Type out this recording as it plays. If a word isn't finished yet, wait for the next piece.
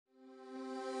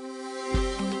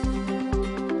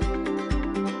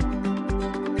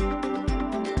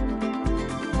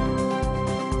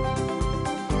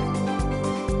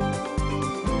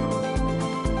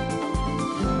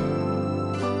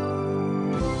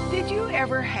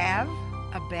ever have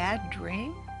a bad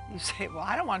dream? You say, well,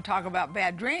 I don't want to talk about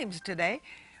bad dreams today,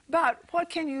 but what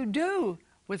can you do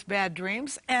with bad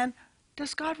dreams? And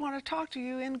does God want to talk to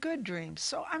you in good dreams?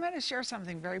 So I'm going to share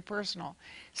something very personal.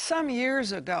 Some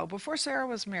years ago, before Sarah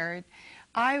was married,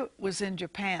 I was in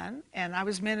Japan and I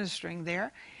was ministering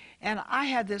there, and I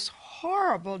had this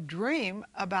horrible dream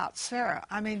about Sarah.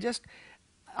 I mean, just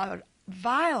a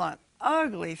violent,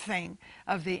 ugly thing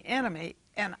of the enemy.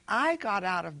 And I got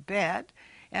out of bed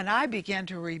and I began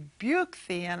to rebuke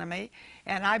the enemy,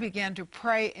 and I began to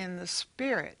pray in the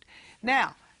Spirit.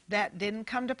 Now, that didn't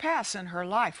come to pass in her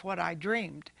life, what I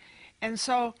dreamed. And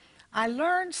so I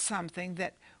learned something,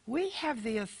 that we have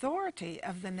the authority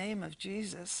of the name of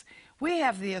Jesus. We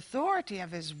have the authority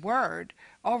of His Word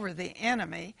over the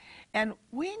enemy, and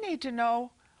we need to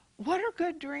know what are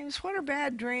good dreams, what are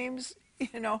bad dreams,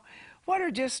 what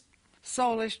are just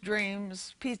soulish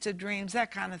dreams, pizza dreams,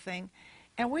 that kind of thing.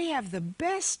 And we have the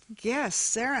best guest,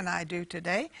 Sarah and I do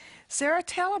today. Sarah,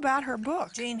 tell about her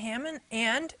book. Jane Hamon,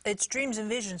 and it's Dreams and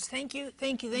Visions. Thank you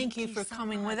for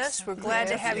coming with us. We're glad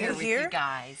to have you here. With you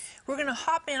guys. We're going to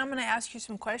hop in. I'm going to ask you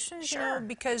some questions, Sure.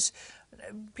 Because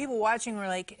people watching were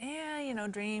like,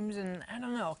 dreams, and I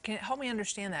don't know. Can it help me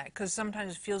understand that? Because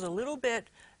sometimes it feels a little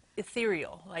bit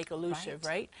ethereal, like elusive,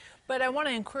 right? But I want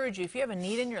to encourage you, if you have a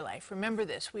need in your life, remember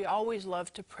this: we always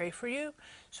love to pray for you.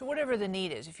 So whatever the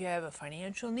need is, if you have a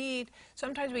financial need,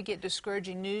 sometimes we get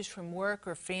discouraging news from work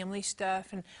or family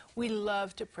stuff, and we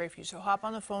love to pray for you. So hop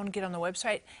on the phone, get on the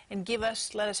website, and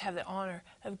let us have the honor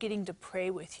of getting to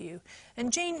pray with you.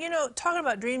 And Jane, talking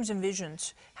about dreams and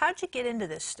visions, how'd you get into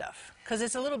this stuff? Because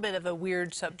it's a little bit of a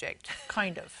weird subject,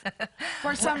 kind of.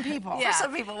 For some people. For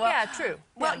some people. Well, yeah, true.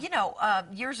 Well,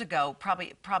 years ago,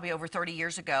 probably over 30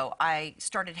 years ago, I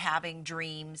started having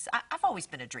dreams. I've always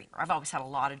been a dreamer. I've always had a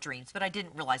lot of dreams, but I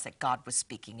didn't realize that God was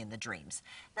speaking in the dreams.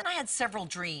 Then I had several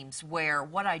dreams where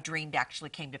what I dreamed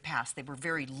actually came to pass. They were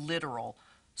very literal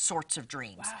sorts of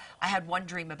dreams. Wow. I had one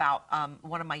dream about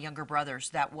one of my younger brothers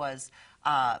that was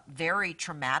very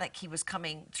traumatic. He was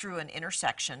coming through an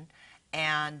intersection,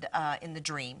 and in the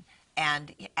dream,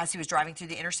 and as he was driving through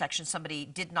the intersection, somebody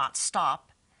did not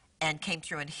stop and came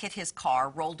through and hit his car,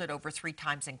 rolled it over 3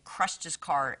 times, and crushed his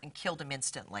car and killed him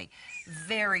instantly.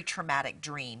 Very traumatic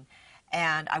dream.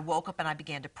 And I woke up and I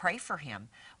began to pray for him.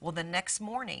 Well, the next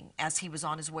morning, as he was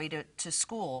on his way to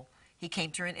school, he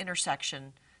came through an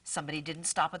intersection. Somebody didn't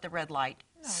stop at the red light,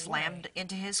 slammed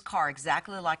into his car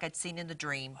exactly like I'd seen in the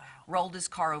dream, rolled his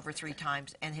car over 3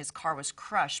 times, and his car was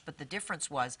crushed. But the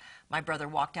difference was my brother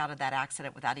walked out of that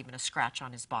accident without even a scratch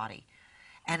on his body.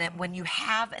 And when you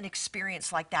have an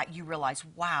experience like that, you realize,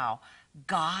 wow,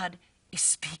 God is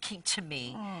speaking to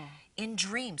me in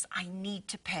dreams. I need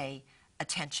to pay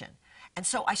attention. And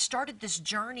so I started this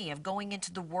journey of going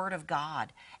into the Word of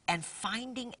God and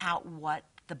finding out what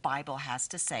the Bible has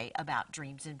to say about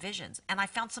dreams and visions. And I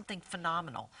found something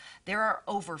phenomenal. There are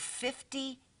over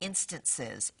 50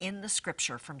 instances in the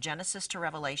Scripture from Genesis to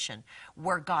Revelation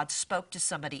where God spoke to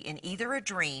somebody in either a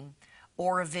dream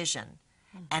or a vision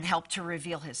and helped to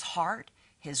reveal His heart,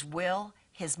 His will,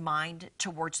 His mind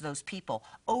towards those people.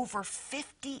 Over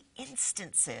 50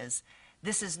 instances.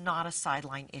 This is not a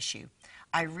sideline issue.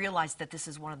 I realized that this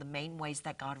is one of the main ways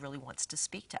that God really wants to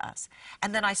speak to us.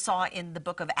 And then I saw in the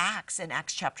book of Acts, in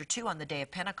Acts chapter 2, on the day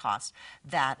of Pentecost,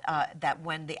 that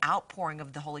when the outpouring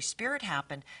of the Holy Spirit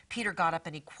happened, Peter got up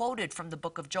and he quoted from the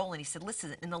book of Joel, and he said,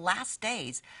 listen, in the last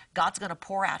days, God's going to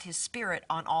pour out His Spirit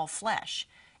on all flesh.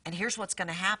 And here's what's going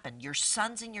to happen. Your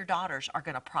sons and your daughters are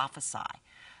going to prophesy.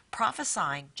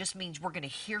 Prophesying just means we're going to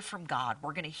hear from God.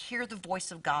 We're going to hear the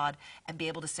voice of God and be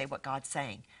able to say what God's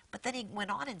saying. But then he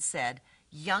went on and said,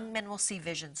 young men will see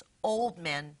visions, old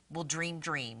men will dream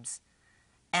dreams.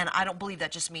 And I don't believe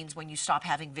that just means when you stop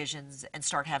having visions and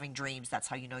start having dreams, that's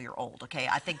how you know you're old, okay?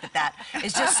 I think that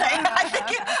is just saying,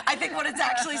 I think what it's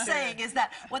actually saying is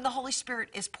that when the Holy Spirit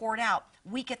is poured out,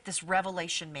 we get this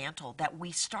revelation mantle that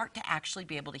we start to actually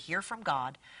be able to hear from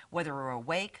God, whether we're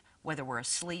awake, whether we're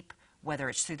asleep, whether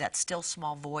it's through that still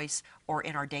small voice or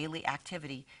in our daily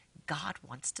activity. God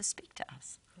wants to speak to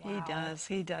us. Wow. He does,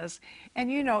 He does.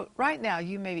 And right now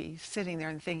you may be sitting there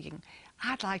and thinking,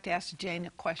 I'd like to ask Jane a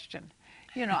question.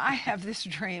 I have this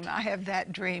dream, I have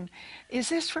that dream. Is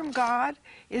this from God?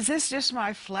 Is this just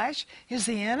my flesh? Is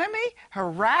the enemy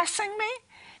harassing me?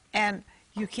 And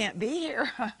you can't be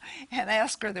here and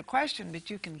ask her the question, but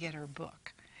you can get her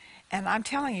book. And I'm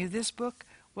telling you, this book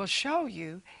will show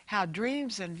you how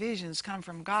dreams and visions come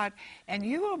from God, and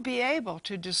you will be able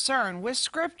to discern with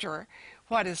Scripture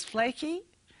what is flaky.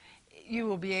 You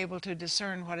will be able to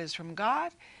discern what is from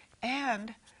God,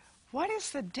 and what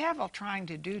is the devil trying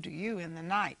to do to you in the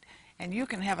night. and you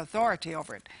can have authority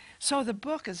over it. So the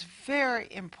book is very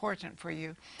important for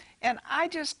you. And I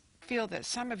just feel that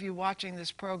some of you watching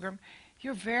this program,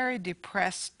 you're very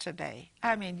depressed today.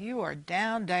 I mean, you are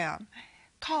down.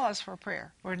 Call us for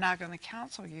prayer. We're not going to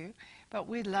counsel you, but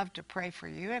we'd love to pray for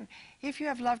you. And if you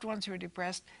have loved ones who are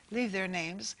depressed, leave their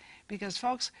names, because,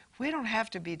 folks, we don't have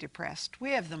to be depressed.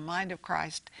 We have the mind of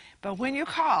Christ. But when you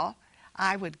call,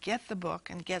 I would get the book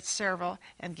and get several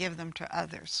and give them to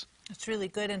others. It's really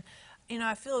good. And, you know,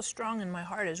 I feel strong in my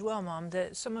heart as well, Mom,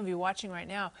 that some of you watching right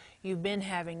now, you've been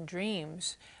having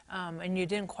dreams, and you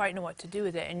didn't quite know what to do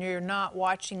with it. And you're not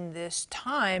watching this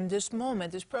time, this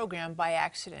moment, this program by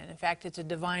accident. In fact, it's a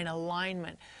divine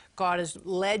alignment. God has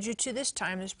led you to this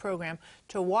time, this program,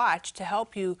 to watch, to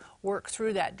help you work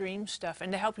through that dream stuff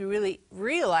and to help you really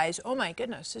realize, oh my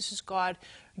goodness, this is God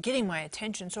getting my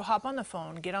attention. So hop on the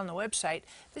phone, get on the website.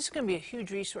 This is going to be a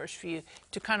huge resource for you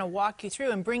to kind of walk you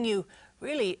through and bring you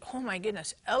really, oh my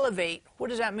goodness, elevate. What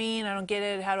does that mean? I don't get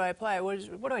it. How do I apply it?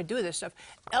 What do I do with this stuff?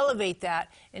 Elevate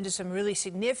that into some really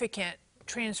significant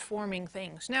transforming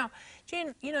things. Now,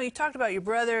 Jane, you know, you talked about your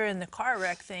brother and the car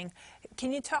wreck thing.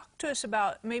 Can you talk to us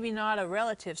about maybe not a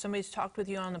relative, somebody's talked with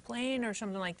you on the plane or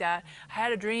something like that? I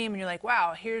had a dream and you're like,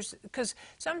 wow, here's, because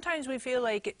sometimes we feel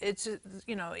like it's,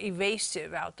 you know,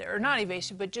 evasive out there, or not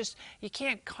evasive, but just you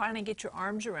can't kind of get your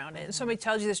arms around it. And somebody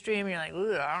tells you this dream and you're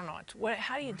like, I don't know,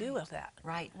 how do you deal with that?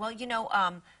 Right. Well, you know,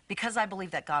 because I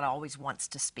believe that God always wants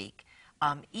to speak.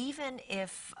 Even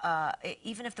if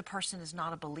the person is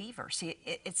not a believer. See,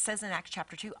 it says in Acts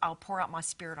chapter 2, I'll pour out my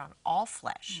Spirit on all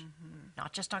flesh,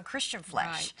 not just on Christian flesh.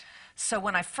 Right. So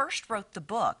when I first wrote the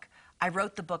book, I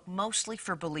wrote the book mostly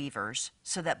for believers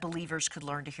so that believers could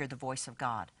learn to hear the voice of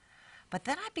God. But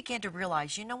then I began to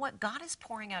realize, you know what? God is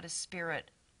pouring out His Spirit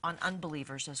on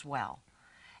unbelievers as well.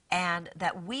 And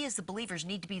that we as the believers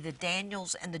need to be the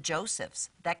Daniels and the Josephs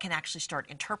that can actually start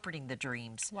interpreting the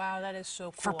dreams. Wow, that is so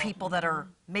cool. For people that are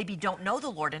maybe don't know the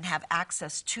Lord and have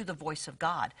access to the voice of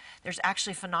God. There's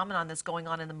actually a phenomenon that's going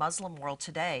on in the Muslim world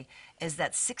today, is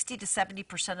that 60 to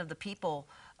 70% of the people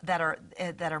that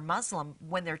are Muslim,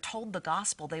 when they're told the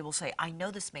gospel, they will say, I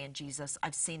know this man Jesus,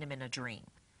 I've seen him in a dream.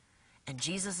 And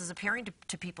Jesus is appearing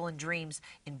to people in dreams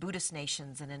in Buddhist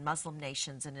nations and in Muslim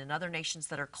nations and in other nations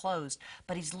that are closed.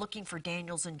 But He's looking for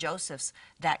Daniels and Josephs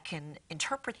that can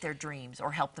interpret their dreams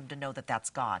or help them to know that that's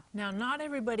God. Now, not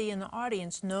everybody in the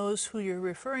audience knows who you're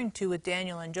referring to with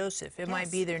Daniel and Joseph. It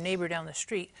might be their neighbor down the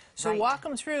street. So walk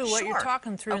them through what you're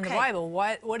talking through in the Bible.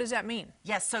 What does that mean?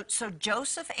 Yes, so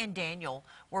Joseph and Daniel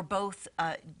were both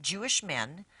Jewish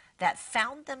men that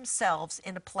found themselves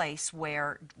in a place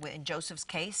where, in Joseph's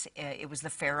case, it was the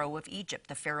Pharaoh of Egypt.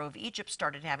 The Pharaoh of Egypt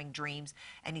started having dreams,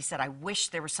 and he said, I wish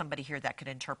there was somebody here that could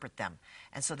interpret them.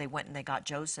 And so they went and they got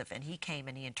Joseph, and he came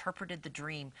and he interpreted the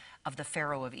dream of the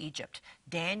Pharaoh of Egypt.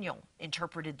 Daniel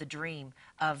interpreted the dream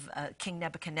of King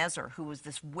Nebuchadnezzar, who was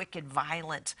this wicked,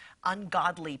 violent,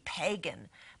 ungodly pagan.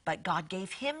 But God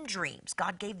gave him dreams.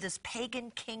 God gave this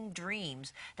pagan king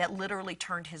dreams that literally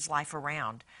turned his life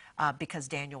around because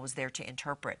Daniel was there to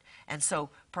interpret. And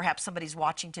so perhaps somebody's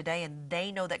watching today and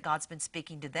they know that God's been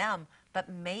speaking to them, but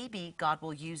maybe God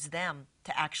will use them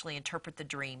to actually interpret the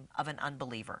dream of an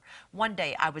unbeliever. One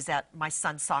day I was at my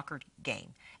son's soccer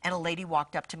game, and a lady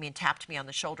walked up to me and tapped me on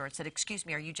the shoulder and said, excuse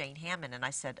me, are you Jane Hamon? And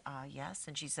I said, yes.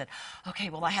 And she said, okay,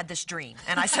 well, I had this dream.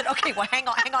 And I said, okay, well, hang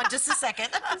on just a second.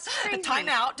 Time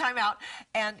out.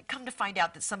 And come to find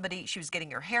out that she was getting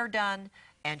her hair done,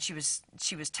 and she was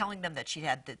telling them that she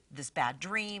had this bad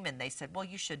dream, and they said, well,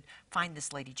 you should find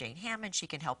this lady Jane Hamon. She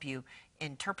can help you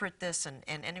interpret this.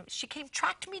 And she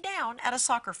tracked me down at a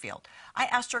soccer field. I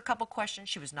asked her a couple questions.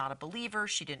 She was not a believer.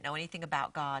 She didn't know anything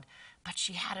about God, but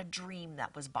she had a dream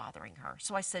that was bothering her.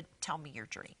 So I said, tell me your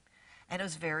dream. And it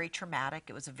was very traumatic.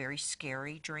 It was a very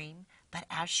scary dream. But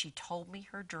as she told me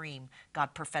her dream,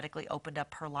 God prophetically opened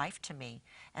up her life to me.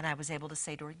 And I was able to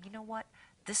say to her, you know what?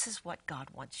 This is what God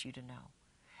wants you to know.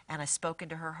 And I spoke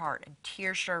into her heart, and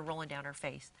tears started rolling down her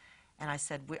face. And I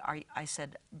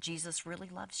said, Jesus really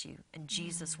loves you, and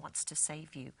Jesus wants to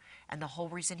save you. And the whole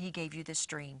reason He gave you this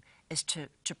dream is to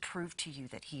prove to you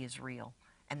that He is real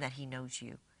and that He knows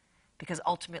you. Because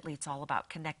ultimately, it's all about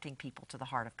connecting people to the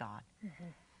heart of God.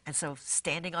 And so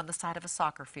standing on the side of a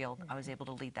soccer field, I was able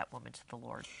to lead that woman to the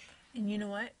Lord. And you know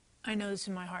what? I know this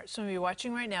in my heart. Some of you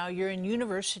watching right now, you're in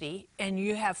university, and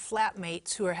you have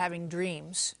flatmates who are having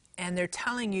dreams. and they're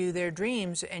telling you their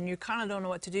dreams, and you kind of don't know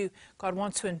what to do. God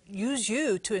wants to use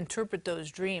you to interpret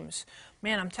those dreams.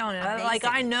 Man, I'm telling you, like,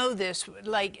 I know this,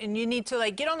 like, and you need to,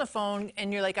 like, get on the phone,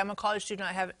 and you're like, I'm a college student,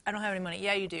 I don't have any money.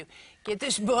 Yeah, you do. Get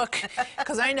this book,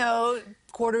 because I know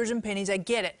quarters and pennies, I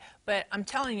get it. But I'm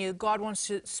telling you, God wants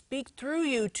to speak through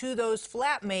you to those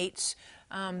flatmates,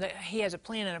 that he has a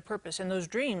plan and a purpose. And those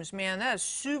dreams, man, that's a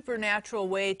supernatural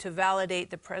way to validate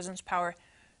the presence, power,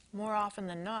 more often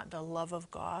than not, the love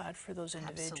of God for those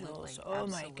individuals. Absolutely. Oh,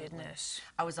 Absolutely. my goodness.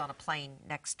 I was on a plane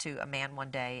next to a man one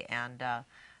day, and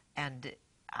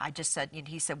I just said,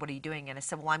 he said, what are you doing? And I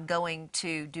said, well, I'm going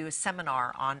to do a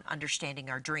seminar on understanding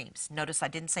our dreams. Notice I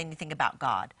didn't say anything about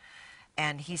God.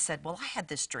 And he said, well, I had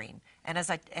this dream. And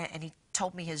he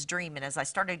told me his dream. And as I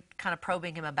started kind of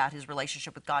probing him about his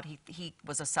relationship with God, he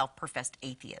was a self-professed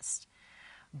atheist.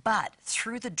 But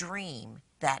through the dream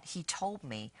that he told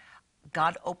me,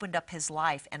 God opened up his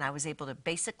life, and I was able to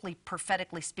basically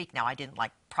prophetically speak. Now, I didn't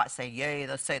like say, yay,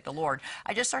 thus saith the Lord.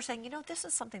 I just started saying, this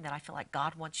is something that I feel like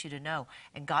God wants you to know.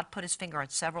 And God put his finger on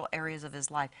several areas of his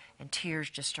life, and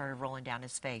tears just started rolling down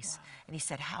his face. Wow. And he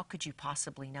said, how could you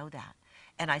possibly know that?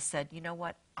 And I said, you know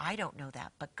what? I don't know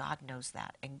that, but God knows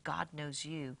that, and God knows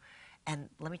you. And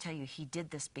let me tell you, he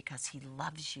did this because he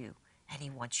loves you, and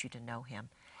he wants you to know him.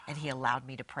 And he allowed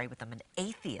me to pray with him. An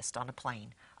atheist on a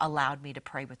plane allowed me to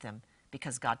pray with him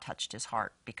because God touched his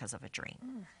heart because of a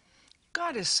dream.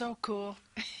 God is so cool.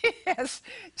 He has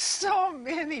so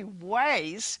many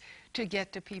ways to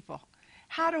get to people.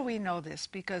 How do we know this?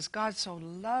 Because God so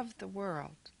loved the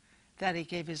world that he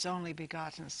gave his only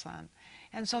begotten Son.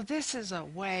 And so this is a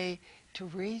way to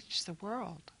reach the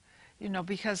world,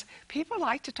 because people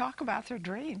like to talk about their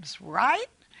dreams, right?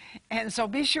 And so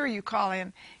be sure you call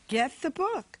in, get the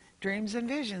book, Dreams and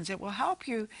Visions. It will help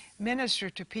you minister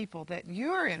to people that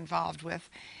you're involved with.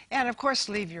 And of course,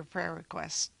 leave your prayer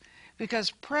requests,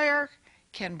 because prayer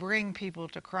can bring people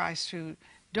to Christ who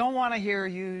don't want to hear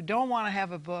you, don't want to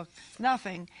have a book,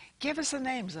 nothing. Give us the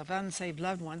names of unsaved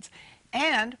loved ones,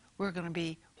 and we're going to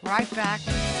be right back,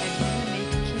 and you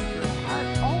need to keep your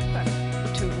heart open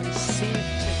to receive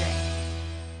today.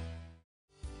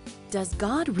 Does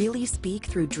God really speak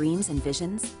through dreams and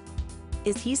visions?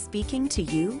 Is he speaking to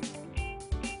you?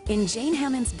 In Jane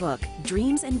Hamon's book,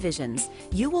 Dreams and Visions,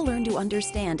 you will learn to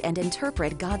understand and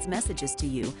interpret God's messages to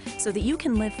you so that you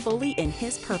can live fully in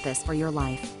his purpose for your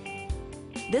life.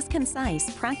 This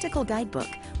concise, practical guidebook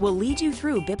will lead you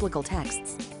through biblical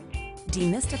texts,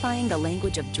 demystifying the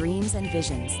language of dreams and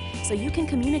visions so you can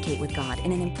communicate with God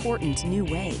in an important new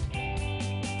way.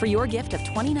 For your gift of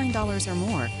 $29 or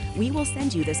more, we will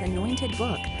send you this anointed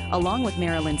book along with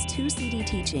Marilyn's 2-CD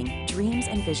teaching, Dreams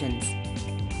and Visions.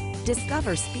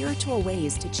 Discover spiritual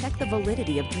ways to check the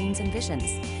validity of dreams and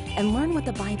visions and learn what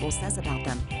the Bible says about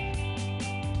them.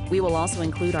 We will also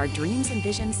include our Dreams and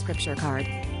Visions scripture card.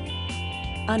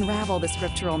 Unravel the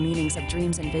scriptural meanings of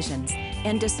dreams and visions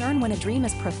and discern when a dream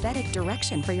is prophetic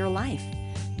direction for your life.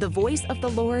 The voice of the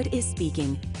Lord is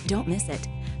speaking. Don't miss it.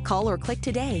 Call or click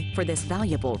today for this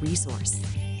valuable resource.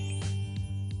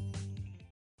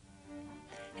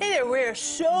 Hey there, we're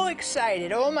so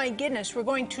excited. Oh my goodness, we're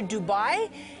going to Dubai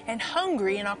and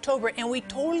Hungary in October, and we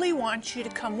totally want you to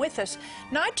come with us.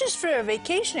 Not just for a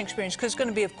vacation experience, because it's going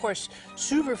to be, of course,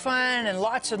 super fun and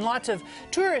lots of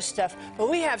tourist stuff, but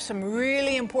we have some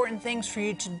really important things for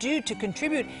you to do to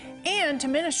contribute and to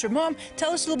minister. Mom,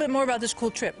 tell us a little bit more about this cool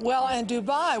trip. Well, in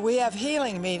Dubai, we have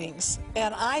healing meetings,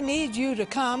 and I need you to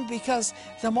come, because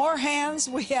the more hands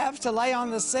we have to lay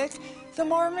on the sick, the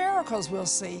more miracles we'll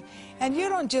see. And you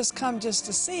don't just come just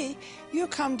to see, you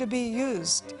come to be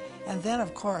used. And then,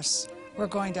 of course, we're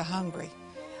going to Hungary.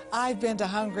 I've been to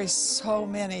Hungary so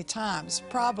many times,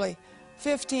 probably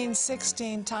 15,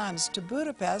 16 times to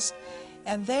Budapest,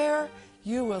 and there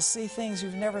you will see things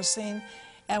you've never seen.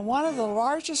 And one of the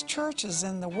largest churches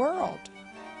in the world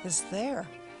is there.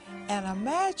 And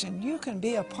imagine you can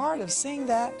be a part of seeing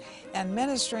that and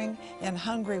ministering in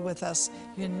Hungary with us.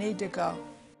 You need to go.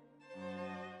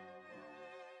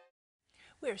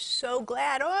 We're so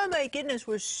glad. Oh my goodness,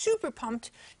 we're super pumped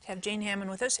to have Jane Hamon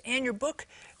with us and your book,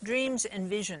 Dreams and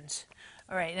Visions.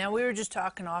 All right, now we were just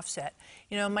talking offset.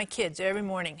 My kids every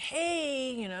morning,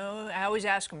 hey, I always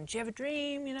ask them, do you have a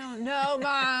dream? No,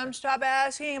 Mom, stop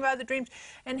asking about the dreams.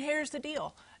 And here's the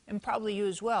deal, and probably you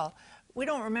as well, we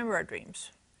don't remember our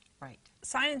dreams. Right.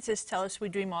 Scientists tell us we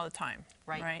dream all the time,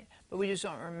 right? But we just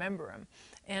don't remember them.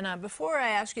 And before I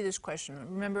ask you this question,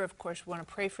 remember, of course, we want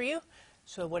to pray for you.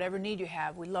 So whatever need you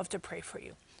have, we'd love to pray for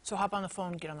you. So hop on the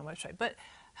phone, get on the website. But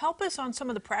help us on some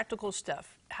of the practical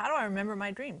stuff. How do I remember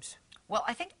my dreams? Well,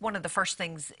 I think one of the first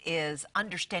things is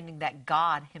understanding that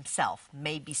God himself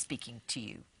may be speaking to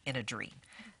you in a dream.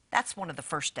 That's one of the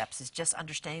first steps, is just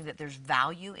understanding that there's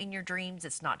value in your dreams.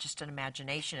 It's not just an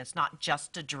imagination. It's not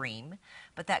just a dream,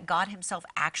 but that God himself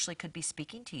actually could be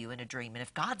speaking to you in a dream. And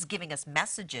if God's giving us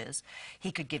messages,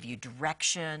 he could give you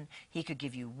direction. He could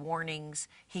give you warnings.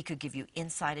 He could give you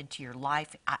insight into your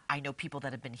life. I know people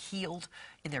that have been healed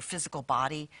in their physical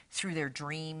body through their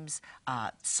dreams.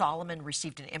 Solomon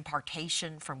received an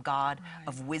impartation from God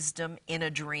of wisdom in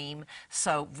a dream.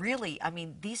 So really, I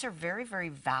mean, these are very, very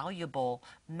valuable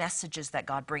messages that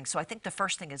God brings. So I think the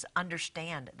first thing is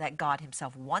understand that God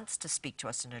himself wants to speak to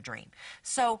us in a dream.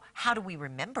 So how do we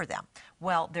remember them?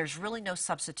 Well, there's really no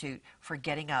substitute for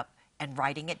getting up and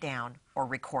writing it down or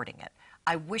recording it.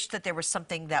 I wish that there was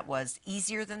something that was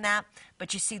easier than that,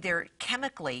 but you see, there's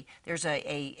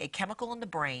a chemical in the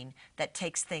brain that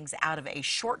takes things out of a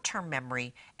short-term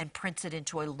memory and prints it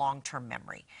into a long-term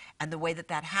memory. And the way that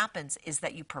that happens is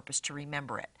that you purpose to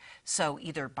remember it. So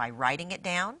either by writing it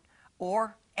down,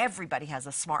 or everybody has a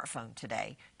smartphone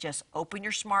today. Just open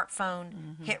your smartphone,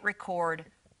 hit record,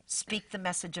 speak the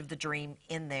message of the dream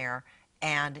in there,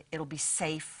 and it'll be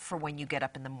safe for when you get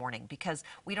up in the morning, because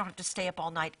we don't have to stay up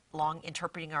all night long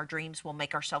interpreting our dreams. We'll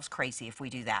make ourselves crazy if we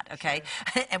do that, okay?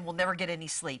 Sure. And we'll never get any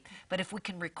sleep. But if we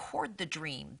can record the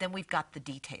dream, then we've got the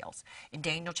details. In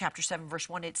Daniel chapter 7, verse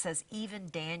 1, it says even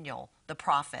Daniel, the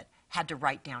prophet, had to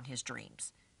write down his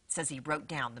dreams. It says he wrote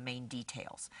down the main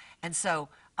details. And so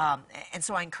I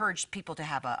encourage people to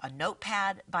have a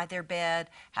notepad by their bed,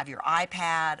 have your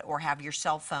iPad or have your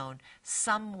cell phone,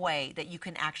 some way that you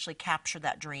can actually capture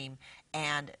that dream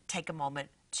and take a moment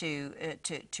to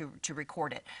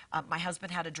record it. My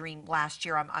husband had a dream last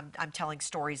year. I'm telling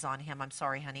stories on him. I'm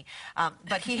sorry, honey.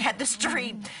 But he had this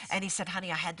dream, and he said, honey,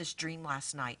 I had this dream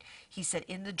last night. He said,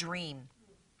 in the dream,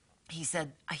 he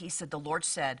said, the Lord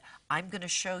said, I'm going to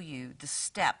show you the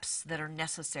steps that are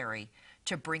necessary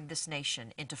to bring this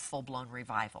nation into full-blown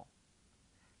revival.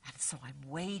 And so I'm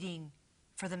waiting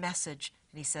for the message.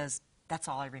 And he says, that's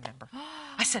all I remember.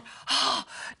 I said, oh,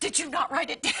 did you not write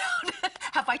it down?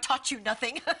 Have I taught you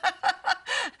nothing?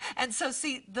 And so,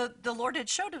 see, the Lord had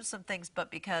showed him some things, but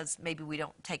because maybe we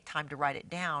don't take time to write it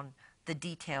down, the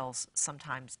details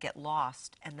sometimes get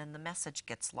lost, and then the message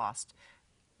gets lost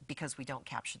because we don't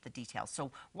capture the details.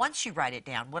 So once you write it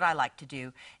down, what I like to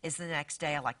do is the next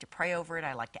day I like to pray over it.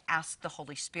 I like to ask the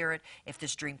Holy Spirit. If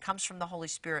this dream comes from the Holy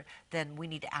Spirit, then we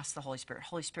need to ask the Holy Spirit,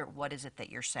 Holy Spirit, what is it that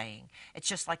you're saying? It's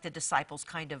just like the disciples,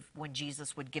 kind of, when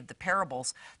Jesus would give the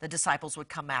parables, the disciples would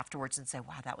come afterwards and say,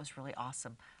 wow, that was really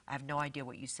awesome. I have no idea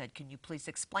what you said. Can you please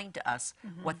explain to us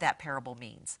what that parable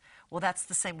means? Well, that's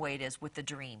the same way it is with the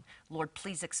dream. Lord,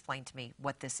 please explain to me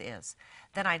what this is.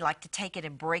 Then I'd like to take it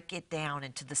and break it down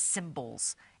into the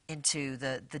symbols, into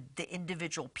the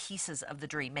individual pieces of the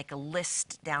dream, make a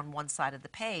list down one side of the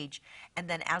page, and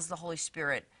then as the Holy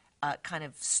Spirit kind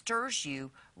of stirs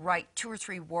you, write 2 or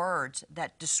 3 words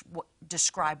that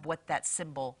describe what that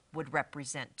symbol would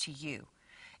represent to you.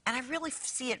 And I really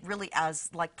see it really as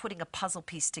like putting a puzzle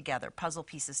pieces together.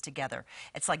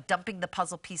 It's like dumping the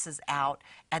puzzle pieces out,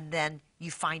 and then you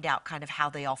find out kind of how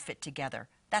they all fit together.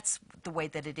 That's the way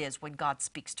that it is when God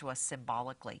speaks to us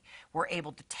symbolically. We're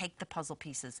able to take the puzzle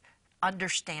pieces,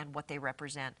 understand what they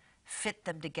represent, fit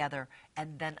them together,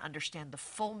 and then understand the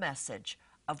full message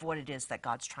of what it is that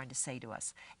God's trying to say to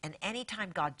us. And anytime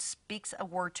God speaks a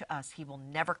word to us, he will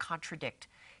never contradict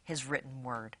his written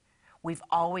word. We've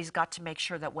always got to make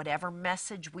sure that whatever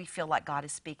message we feel like God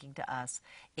is speaking to us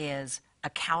is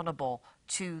accountable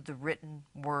to the written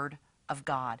word of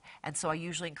God. And so I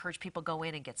usually encourage people to go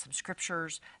in and get some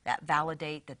scriptures that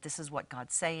validate that this is what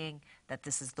God's saying, that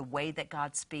this is the way that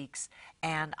God speaks.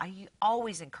 And I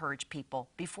always encourage people,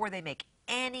 before they make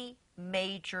any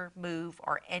major move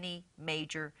or any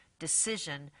major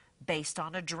decision based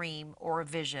on a dream or a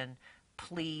vision,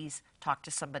 please talk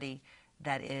to somebody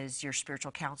that is your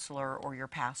spiritual counselor or your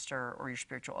pastor or your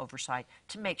spiritual oversight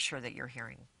to make sure that you're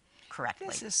hearing correctly.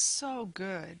 This is so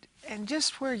good. And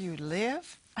just where you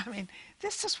live, I mean,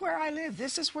 this is where I live.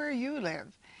 This is where you live.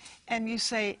 And you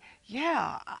say,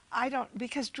 yeah, I don't,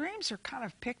 because dreams are kind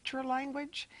of picture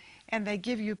language, and they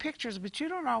give you pictures, but you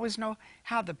don't always know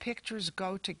how the pictures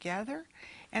go together.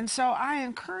 And so I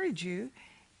encourage you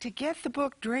to get the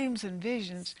book Dreams and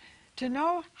Visions, to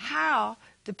know how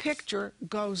the picture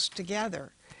goes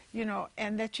together, you know,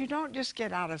 and that you don't just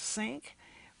get out of sync,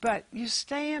 but you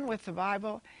stay in with the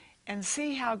Bible and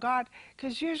see how God,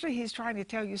 because usually he's trying to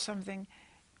tell you something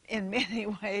in many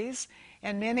ways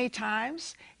and many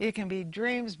times. It can be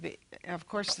dreams, of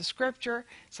course the scripture,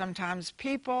 sometimes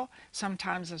people,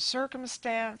 sometimes a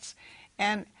circumstance,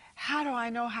 and how do I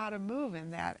know how to move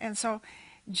in that? And so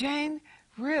Jane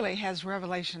really has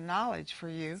revelation knowledge for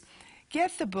you.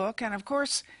 Get the book, and of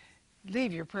course,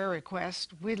 leave your prayer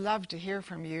request. We'd love to hear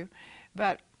from you.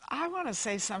 But I want to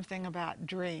say something about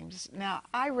dreams. Now,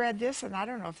 I read this, and I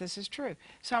don't know if this is true,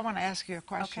 so I want to ask you a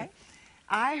question. Okay.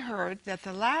 I heard that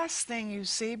the last thing you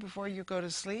see before you go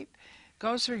to sleep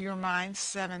goes through your mind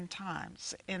 7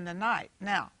 times in the night.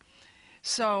 Now,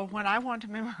 so when I want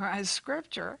to memorize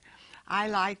scripture, I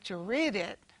like to read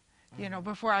it, you know,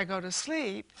 before I go to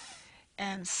sleep.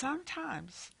 And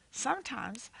sometimes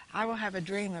I will have a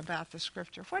dream about the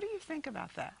scripture. What do you think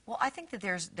about that? Well, I think that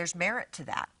there's merit to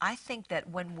that. I think that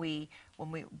when we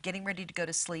getting ready to go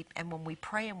to sleep, and when we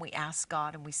pray and we ask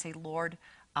God and we say, Lord,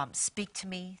 speak to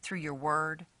me through your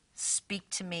word, speak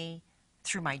to me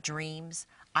through my dreams,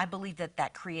 I believe that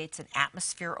that creates an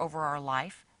atmosphere over our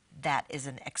life that is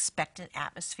an expectant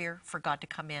atmosphere for God to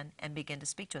come in and begin to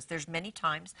speak to us. There's many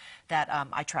times that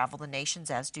I travel the nations,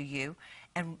 as do you,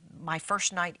 and my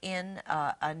first night in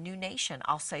a new nation,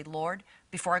 I'll say, Lord,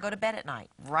 before I go to bed at night,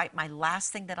 right, my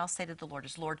last thing that I'll say to the Lord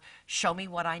is, Lord, show me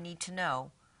what I need to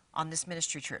know on this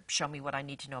ministry trip. Show me what I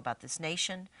need to know about this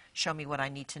nation. Show me what I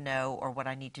need to know or what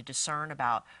I need to discern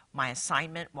about my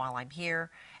assignment while I'm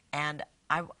here. And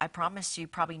I promise you,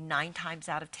 probably 9 times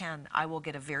out of 10, I will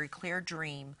get a very clear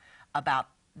dream about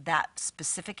that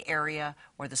specific area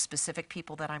or the specific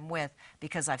people that I'm with,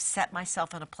 because I've set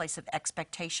myself in a place of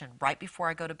expectation right before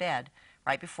I go to bed,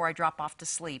 right before I drop off to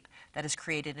sleep, that has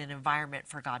created an environment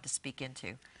for God to speak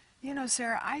into. You know,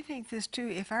 Sarah, I think this too,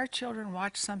 if our children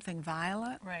watch something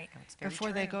violent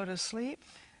before they go to sleep,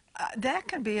 that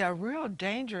can be a real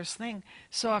dangerous thing.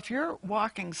 So if you're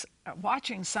watching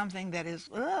something that is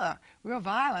real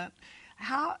violent,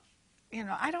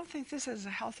 I don't think this is a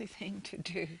healthy thing to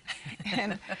do.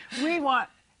 And we want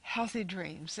healthy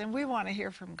dreams, and we want to hear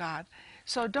from God.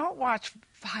 So don't watch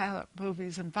violent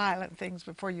movies and violent things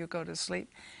before you go to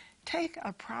sleep. Take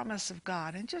a promise of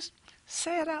God and just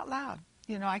say it out loud.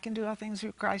 You know, I can do all things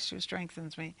through Christ who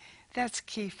strengthens me. That's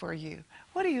key for you.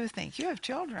 What do you think? You have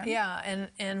children. Yeah,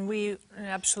 and we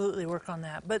absolutely work on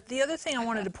that. But the other thing I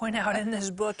wanted to point out in this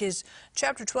book is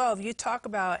chapter 12, you talk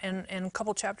about, and a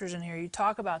couple chapters in here, you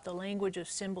talk about the language of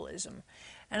symbolism.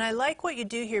 And I like what you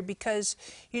do here, because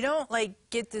you don't like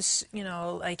get this, you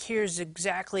know, like here's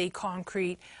exactly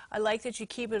concrete. I like that you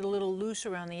keep it a little loose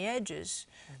around the edges,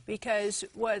 because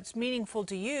what's meaningful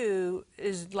to you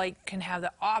is like can have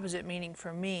the opposite meaning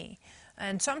for me.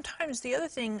 And sometimes the other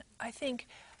thing, I think,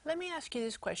 let me ask you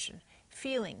this question.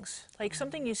 Feelings, like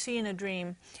something you see in a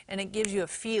dream and it gives you a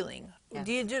feeling.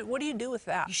 Yes. What do you do with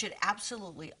that? You should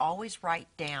absolutely always write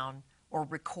down or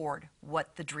record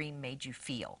what the dream made you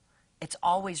feel. It's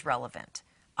always relevant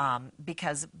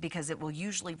because it will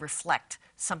usually reflect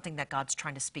something that God's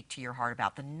trying to speak to your heart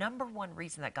about. The number one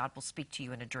reason that God will speak to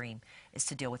you in a dream is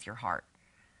to deal with your heart,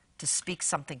 to speak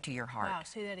something to your heart. Wow,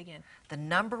 say that again. The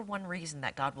number one reason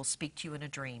that God will speak to you in a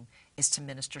dream is to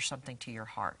minister something to your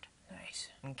heart. Nice.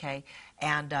 Okay?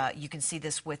 And you can see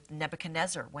this with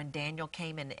Nebuchadnezzar. When Daniel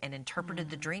came and interpreted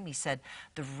the dream, he said,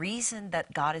 the reason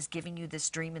that God is giving you this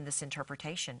dream and this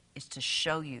interpretation is to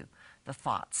show you the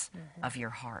thoughts of your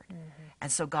heart.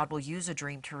 And so God will use a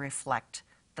dream to reflect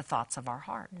the thoughts of our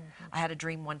heart. I had a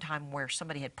dream one time where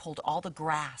somebody had pulled all the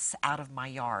grass out of my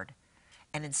yard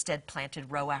and instead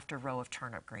planted row after row of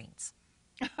turnip greens.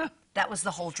 That was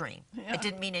the whole dream. Yeah. It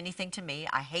didn't mean anything to me.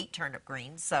 I hate turnip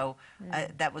greens, so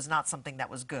that was not something that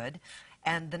was good.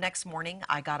 And the next morning,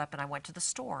 I got up and I went to the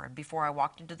store. And before I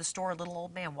walked into the store, a little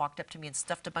old man walked up to me and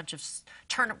stuffed a bunch of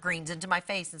turnip greens into my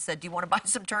face and said, do you want to buy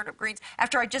some turnip greens?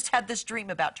 After I just had this dream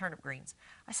about turnip greens.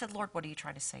 I said, Lord, what are you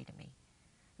trying to say to me?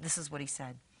 This is what he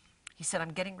said. He said,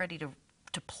 I'm getting ready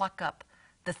to pluck up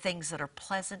the things that are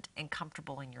pleasant and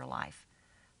comfortable in your life.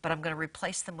 But I'm going to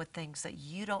replace them with things that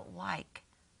you don't like,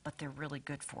 but they're really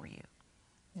good for you.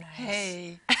 Nice.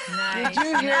 Hey, Nice. did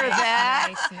you hear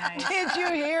that? Nice. Did you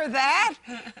hear that?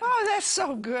 Oh, that's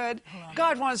so good.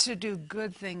 God wants to do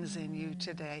good things in you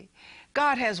today.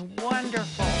 God has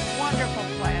wonderful, wonderful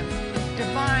plans,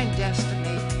 divine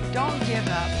destiny. Don't give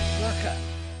up. Look up.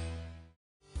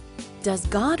 Does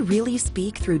God really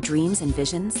speak through dreams and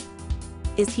visions?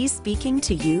 Is He speaking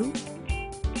to you?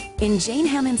 In Jane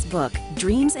Hamon's book,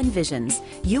 Dreams and Visions,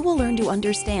 you will learn to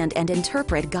understand and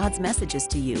interpret God's messages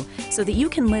to you so that you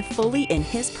can live fully in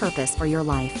His purpose for your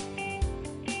life.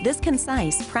 This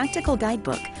concise, practical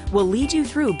guidebook will lead you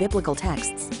through biblical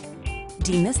texts,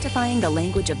 demystifying the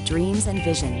language of dreams and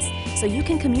visions so you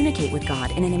can communicate with God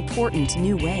in an important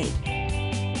new way.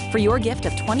 For your gift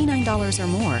of $29 or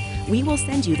more, we will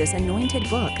send you this anointed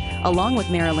book along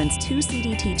with Marilyn's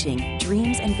 2-CD teaching,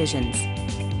 Dreams and Visions.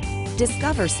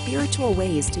 Discover spiritual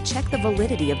ways to check the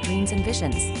validity of dreams and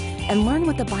visions and learn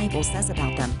what the Bible says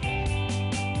about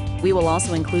them. We will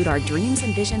also include our Dreams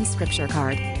and Visions scripture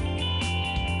card.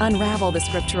 Unravel the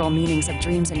scriptural meanings of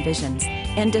dreams and visions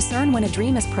and discern when a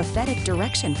dream is prophetic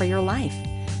direction for your life.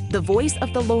 The voice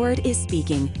of the Lord is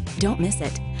speaking. Don't miss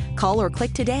it. Call or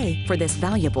click today for this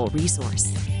valuable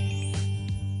resource.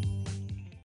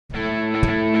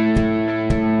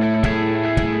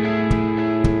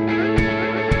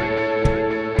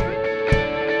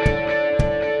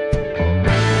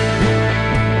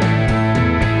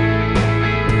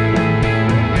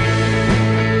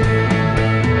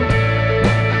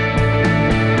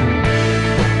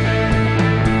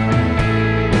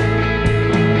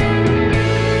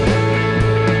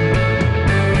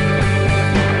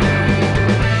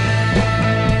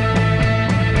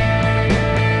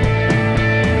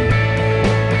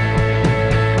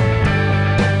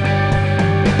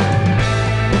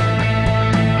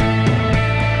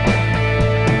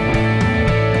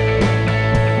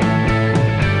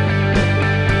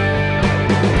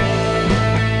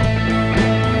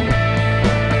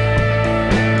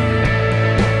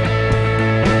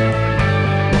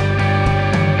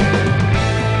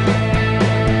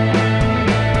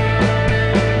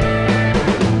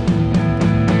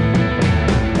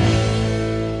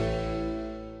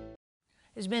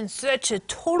 It's been such a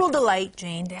total delight,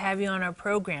 Jane, to have you on our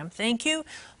program. Thank you.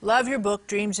 Love your book,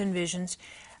 Dreams and Visions.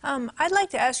 I'd like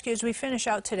to ask you as we finish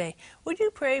out today, would you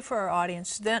pray for our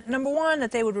audience that, number one,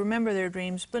 that they would remember their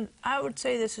dreams, but I would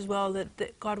say this as well,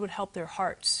 that God would help their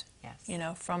hearts,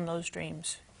 Yes. From those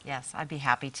dreams. Yes, I'd be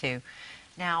happy to.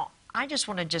 Now, I just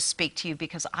want to just speak to you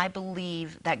because I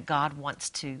believe that God wants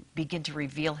to begin to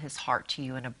reveal his heart to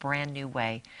you in a brand new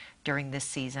way during this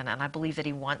season. And I believe that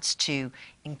he wants to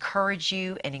encourage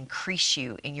you and increase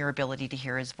you in your ability to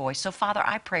hear his voice. So, Father,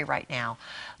 I pray right now,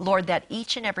 Lord, that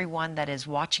each and every one that is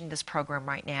watching this program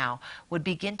right now would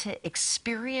begin to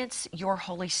experience your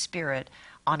Holy Spirit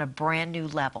on a brand new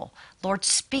level. Lord,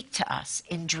 speak to us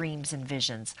in dreams and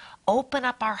visions. Open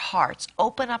up our hearts,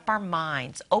 open up our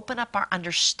minds, open up our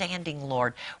understanding,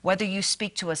 Lord. Whether you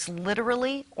speak to us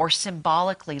literally or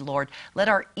symbolically, Lord, let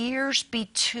our ears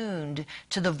be tuned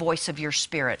to the voice of your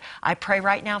Spirit. I pray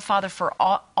right now, Father, for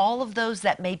all of those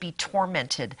that may be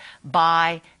tormented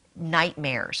by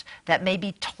nightmares, that may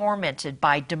be tormented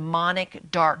by demonic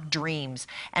dark dreams.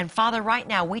 And Father, right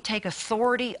now we take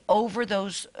authority over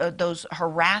those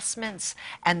harassments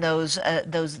and those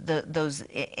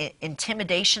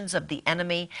intimidations of the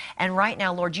enemy. And right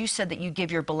now, Lord, you said that you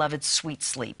give your beloved sweet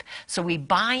sleep. So we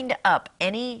bind up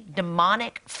any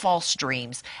demonic false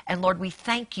dreams. And Lord, we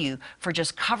thank you for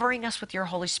just covering us with your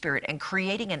Holy Spirit and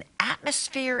creating an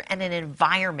atmosphere and an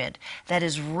environment that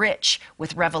is rich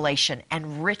with revelation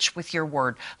and rich with your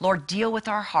word. Lord, deal with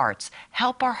our hearts.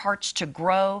 Help our hearts to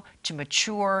grow, to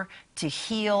mature, to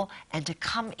heal, and to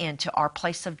come into our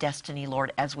place of destiny,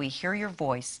 Lord, as we hear your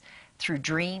voice through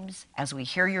dreams, as we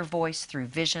hear your voice through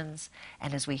visions,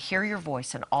 and as we hear your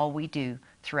voice in all we do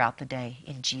throughout the day.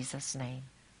 In Jesus' name.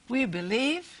 We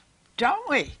believe, don't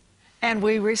we? And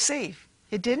we receive.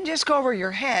 It didn't just go over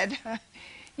your head.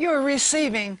 You're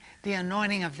receiving the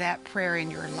anointing of that prayer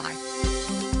in your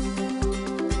life.